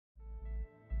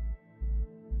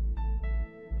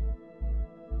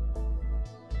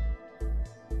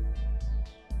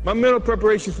My mental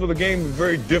preparation for the game is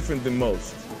very different than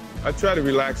most. I try to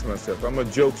relax myself. I'm a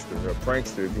jokester, a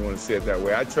prankster, if you want to say it that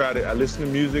way. I listen to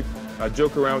music, I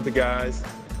joke around with the guys,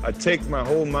 I take my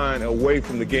whole mind away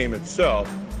from the game itself,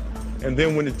 and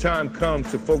then when the time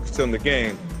comes to focus on the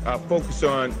game, I focus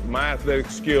on my athletic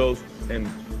skills and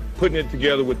putting it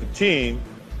together with the team,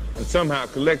 and somehow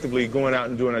collectively going out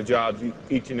and doing our jobs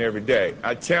each and every day.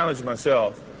 I challenge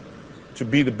myself to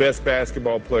be the best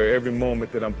basketball player every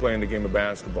moment that I'm playing the game of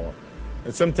basketball.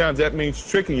 And sometimes that means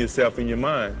tricking yourself in your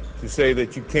mind to say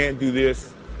that you can't do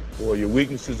this or your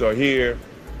weaknesses are here,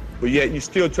 but yet you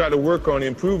still try to work on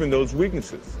improving those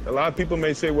weaknesses. A lot of people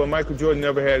may say, well, Michael Jordan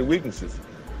never had weaknesses.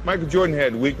 Michael Jordan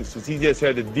had weaknesses. He just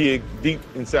had to dig deep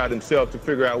inside himself to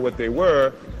figure out what they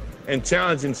were and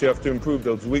challenge himself to improve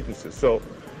those weaknesses. So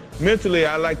mentally,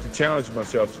 I like to challenge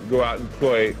myself to go out and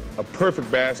play a perfect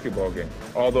basketball game.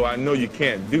 Although I know you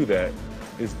can't do that.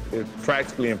 It's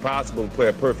practically impossible to play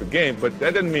a perfect game, but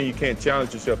that doesn't mean you can't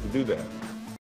challenge yourself to do that.